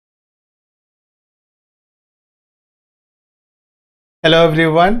Hello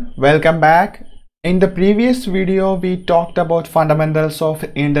everyone, welcome back. In the previous video, we talked about fundamentals of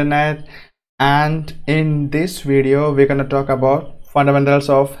internet, and in this video, we're going to talk about fundamentals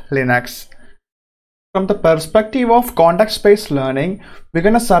of Linux. From the perspective of context-based learning, we're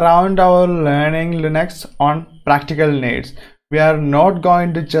going to surround our learning Linux on practical needs. We are not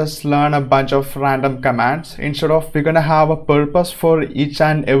going to just learn a bunch of random commands. Instead of, we're going to have a purpose for each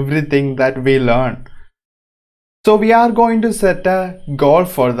and everything that we learn. So we are going to set a goal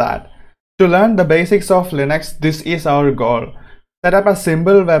for that. To learn the basics of Linux, this is our goal. Set up a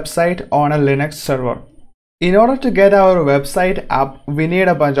simple website on a Linux server. In order to get our website up, we need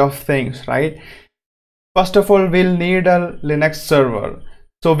a bunch of things, right? First of all, we'll need a Linux server.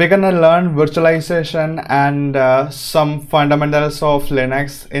 So we're gonna learn virtualization and some fundamentals of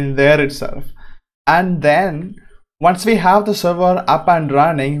Linux in there itself. And then once we have the server up and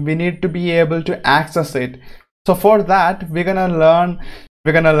running, we need to be able to access it. So for that, we're gonna learn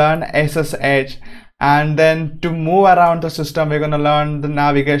Esc.sh, and then to move around the system, we're gonna learn the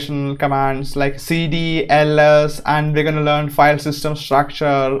navigation commands like cd, ls, and we're gonna learn file system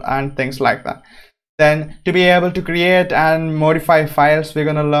structure and things like that. Then to be able to create and modify files, we're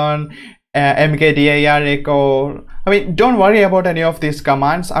gonna learn mkdir echo. I mean, don't worry about any of these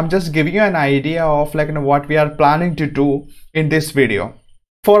commands. I'm just giving you an idea of what we are planning to do in this video.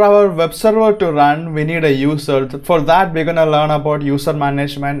 For our web server to run, we need a user. For that, we're going to learn about user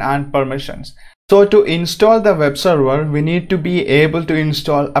management and permissions. So to install the web server, we need to be able to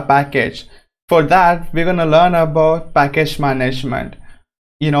install a package. For that, we're going to learn about package management,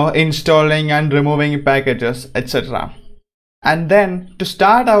 installing and removing packages, etc. And then to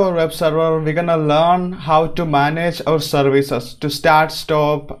start our web server, we're going to learn how to manage our services, to start,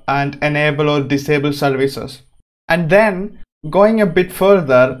 stop, and enable or disable services. And then going a bit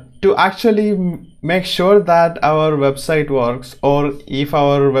further, to actually make sure that our website works, or if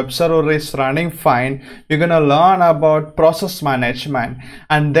our web server is running fine, we're going to learn about process management.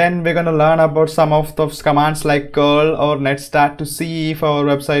 And then we're going to learn about some of those commands like curl or netstart to see if our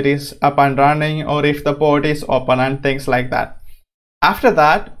website is up and running or if the port is open and things like that. After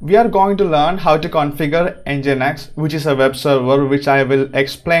that, we are going to learn how to configure Nginx, which is a web server, which I will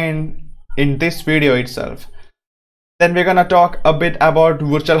explain in this video itself. Then we're going to talk a bit about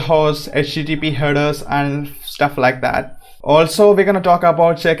virtual hosts, HTTP headers, and stuff like that. Also, we're going to talk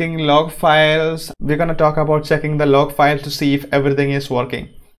about checking log files. We're going to talk about checking the log file to see if everything is working.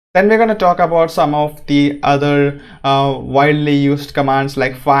 Then we're going to talk about some of the other widely used commands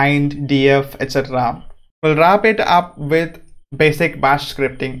like find, df, etc. We'll wrap it up with basic bash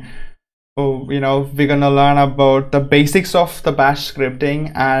scripting. So, we're gonna learn about the basics of the bash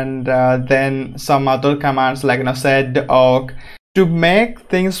scripting, and then some other commands like sed, awk. To make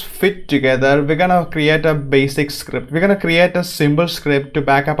things fit together, we're gonna create a basic script. We're gonna create a simple script to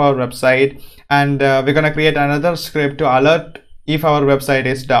back up our website, and we're gonna create another script to alert if our website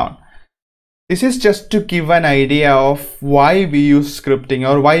is down. This is just to give an idea of why we use scripting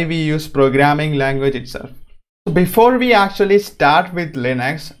or why we use programming language itself. So before we actually start with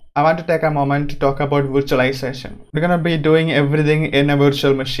Linux, I want to take a moment to talk about virtualization. We're going to be doing everything in a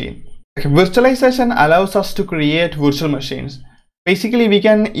virtual machine. Virtualization allows us to create virtual machines. Basically, we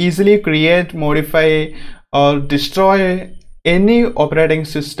can easily create, modify, or destroy any operating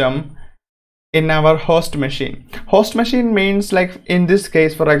system in our host machine. Host machine means, like in this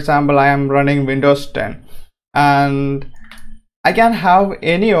case, for example, I am running Windows 10, and I can have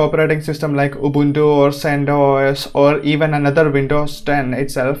any operating system like Ubuntu or CentOS or even another Windows 10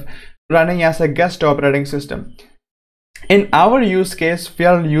 itself running as a guest operating system. In our use case, we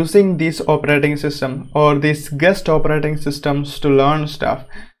are using this operating system or these guest operating systems to learn stuff.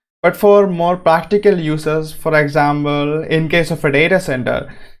 But for more practical users, for example, in case of a data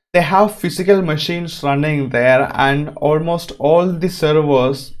center, they have physical machines running there, and almost all the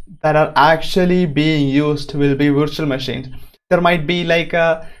servers that are actually being used will be virtual machines. There might be like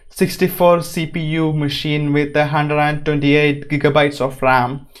a 64 CPU machine with 128 gigabytes of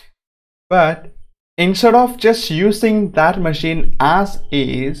RAM. But instead of just using that machine as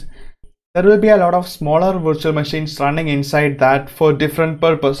is, there will be a lot of smaller virtual machines running inside that for different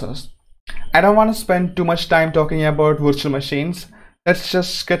purposes. I don't want to spend too much time talking about virtual machines. Let's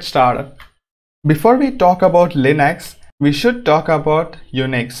just get started. Before we talk about Linux, we should talk about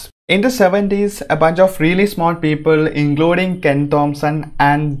Unix. In the 70s, a bunch of really smart people, including Ken Thompson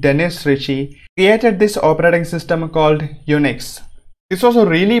and Dennis Ritchie, created this operating system called Unix. This was a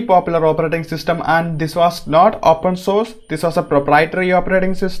really popular operating system, and this was not open source. This was a proprietary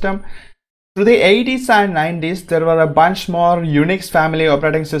operating system. Through the 80s and 90s, there were a bunch more Unix family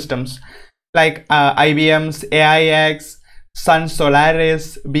operating systems like IBM's AIX, Sun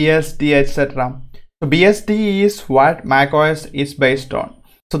Solaris, BSD, etc. So BSD is what macOS is based on.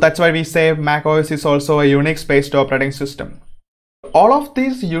 So that's why we say macOS is also a Unix based operating system. All of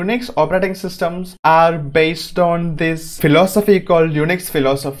these Unix operating systems are based on this philosophy called Unix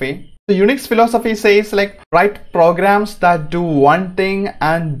Philosophy. So Unix Philosophy says like write programs that do one thing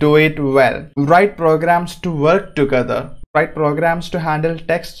and do it well. Write programs to work together. Write programs to handle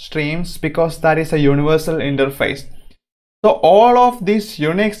text streams because that is a universal interface. So all of these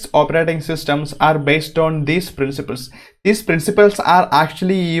Unix operating systems are based on these principles. These principles are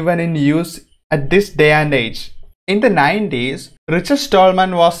actually even in use at this day and age. In the 90s, Richard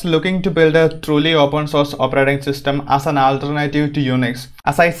Stallman was looking to build a truly open source operating system as an alternative to Unix.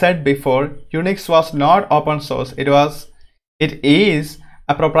 As I said before, Unix was not open source. It is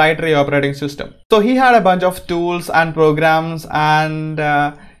a proprietary operating system. So he had a bunch of tools and programs, and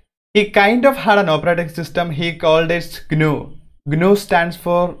he kind of had an operating system. He called it GNU. GNU stands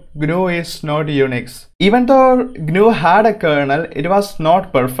for GNU is not Unix. Even though GNU had a kernel, it was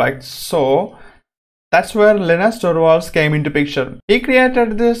not perfect. So that's where Linus Torvalds came into picture. He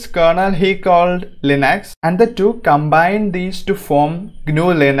created this kernel he called Linux, and the two combined these to form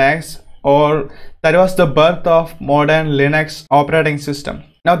GNU Linux, or that was the birth of modern Linux operating system.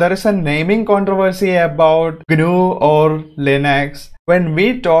 Now there is a naming controversy about GNU or Linux. When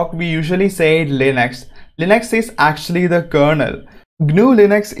we talk, we usually say Linux. Linux is actually the kernel. GNU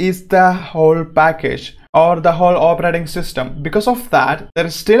Linux is the whole package or the whole operating system. Because of that, there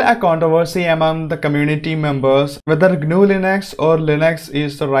is still a controversy among the community members whether GNU Linux or Linux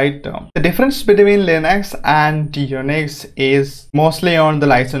is the right term. The difference between Linux and Unix is mostly on the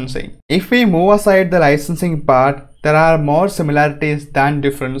licensing. If we move aside the licensing part, there are more similarities than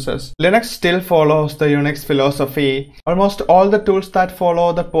differences. Linux still follows the Unix philosophy. Almost all the tools that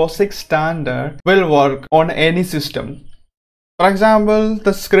follow the POSIX standard will work on any system. For example,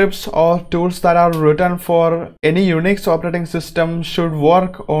 the scripts or tools that are written for any Unix operating system should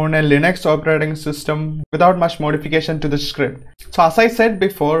work on a Linux operating system without much modification to the script. So as I said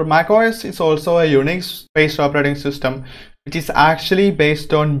before, macOS is also a Unix-based operating system, which is actually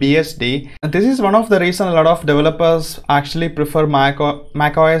based on BSD. And this is one of the reasons a lot of developers actually prefer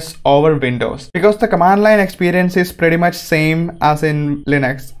macOS over Windows, because the command line experience is pretty much same as in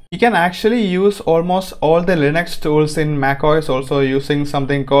Linux. You can actually use almost all the Linux tools in macOS also using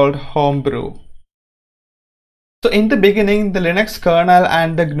something called Homebrew. So in the beginning, the Linux kernel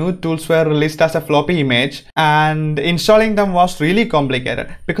and the GNU tools were released as a floppy image, and installing them was really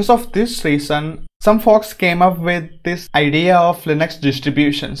complicated. Because of this reason, some folks came up with this idea of Linux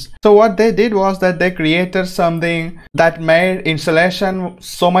distributions. So what they did was that they created something that made installation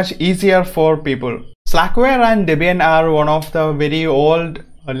so much easier for people. Slackware and Debian are one of the very old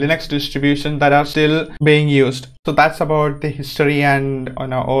Linux distributions that are still being used. So that's about the history and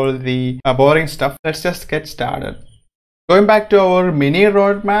all the boring stuff. Let's just get started. Going back to our mini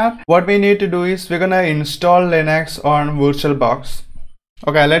roadmap, what we need to do is we're gonna install Linux on VirtualBox.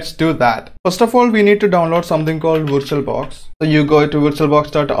 Okay, let's do that. First of all, we need to download something called VirtualBox. So you go to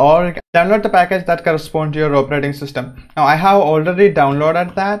virtualbox.org, download the package that corresponds to your operating system. Now I have already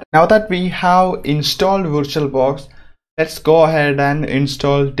downloaded that. Now that we have installed VirtualBox, let's go ahead and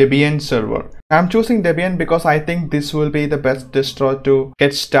install Debian server. I'm choosing Debian because I think this will be the best distro to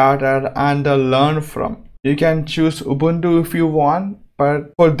get started and learn from. You can choose Ubuntu if you want,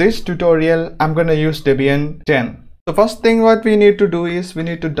 but for this tutorial, I'm gonna use Debian 10. The first thing what we need to do is we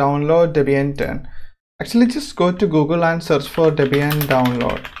need to download Debian 10. Actually, just go to Google and search for Debian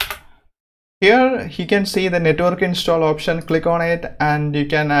download. Here you can see the network install option. Click on it and you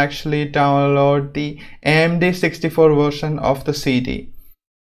can actually download the AMD 64 version of the CD.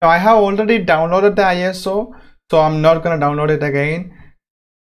 Now I have already downloaded the ISO, so I'm not going to download it again.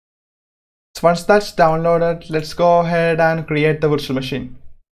 So once that's downloaded, let's go ahead and create the virtual machine.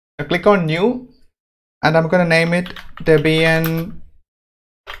 Now click on new and I'm going to name it Debian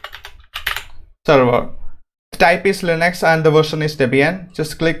server. The type is Linux and the version is Debian.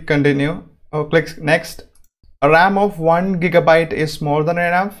 Just click continue. Or click next. A RAM of 1 GB is more than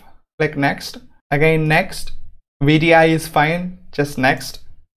enough. Click next. Again next. VDI is fine. Just next.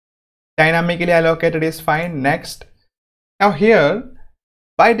 Dynamically allocated is fine. Next. Now here,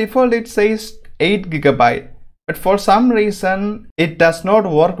 by default it says 8 GB, but for some reason it does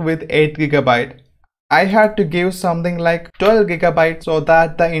not work with 8 GB. I had to give something like 12 GB so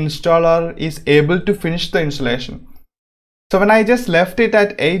that the installer is able to finish the installation. So when I just left it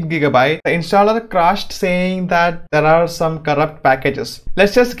at 8 GB, the installer crashed saying that there are some corrupt packages.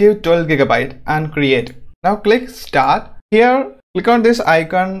 Let's just give 12 GB and create. Now click start. Here, click on this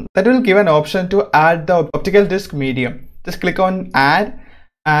icon that will give an option to add the optical disk medium. just click on add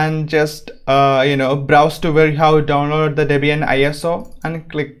and just browse to where you have downloaded the Debian ISO and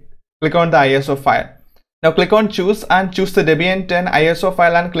click on the ISO file. Now click on choose and choose the Debian 10 ISO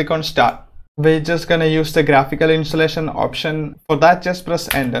file and click on start. We're just gonna use the graphical installation option. For that, just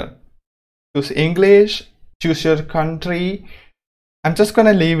press enter. Choose English, choose your country. I'm just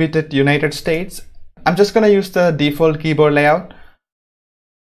gonna leave it at United States. I'm just gonna use the default keyboard layout.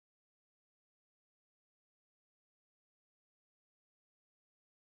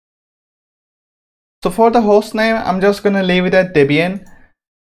 So for the host name, I'm just gonna leave it at Debian,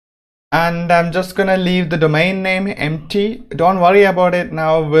 and I'm just gonna leave the domain name empty. Don't worry about it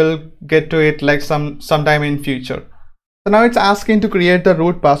now, we'll get to it like sometime in future. So now it's asking to create the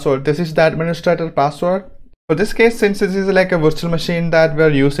root password. This is the administrator password. For this case, since this is like a virtual machine that we're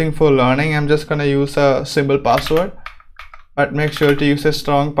using for learning, I'm just gonna use a simple password, but make sure to use a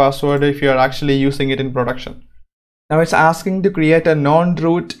strong password if you're actually using it in production. Now it's asking to create a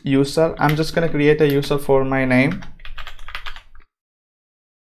non-root user. I'm just gonna create a user for my name.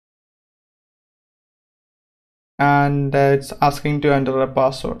 And it's asking to enter a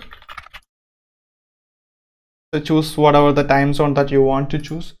password. So choose whatever the time zone that you want to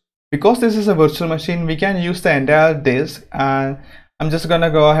choose. Because this is a virtual machine, we can use the entire disk, and I'm just gonna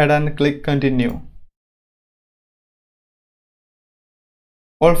go ahead and click continue.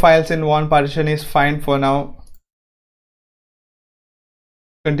 All files in one partition is fine for now.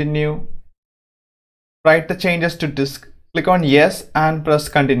 Continue. Write the changes to disk. Click on yes and press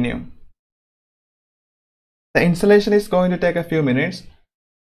continue. The installation is going to take a few minutes.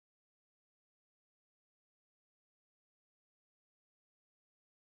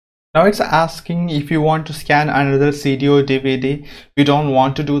 Now it's asking if you want to scan another CD or DVD. You don't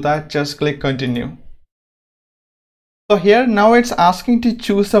want to do that, just click continue. So here now it's asking to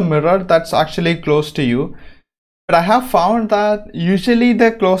choose a mirror that's actually close to you. But I have found that usually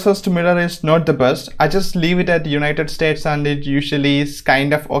the closest mirror is not the best. I just leave it at United States and it usually is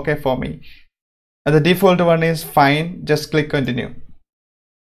kind of okay for me. And the default one is fine, just click continue.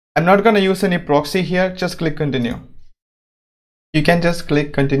 I'm not going to use any proxy here, just click continue. You can just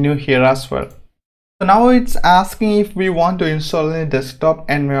click continue here as well. So now it's asking if we want to install any desktop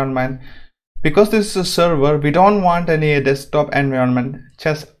environment. Because this is a server, we don't want any desktop environment.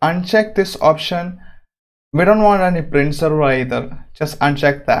 Just uncheck this option. We don't want any print server either, just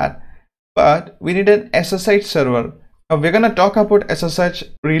uncheck that. But we need an SSH server. Now we're gonna talk about SSH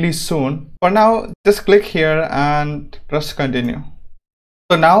really soon. For now, just click here and press continue.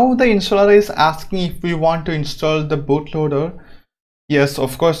 So now the installer is asking if we want to install the bootloader. Yes,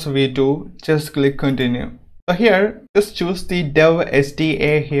 of course we do. Just click continue. So here, just choose the dev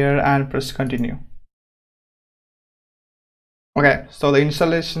SDA here and press continue. Okay, so the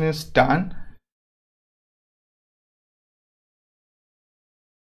installation is done.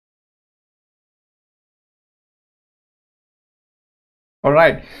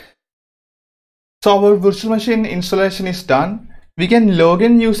 Alright, so our virtual machine installation is done. We can log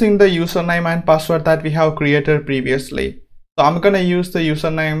in using the username and password that we have created previously. So I'm gonna use the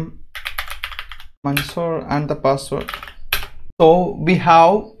username Mansoor and the password. So we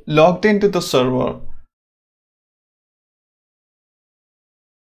have logged into the server.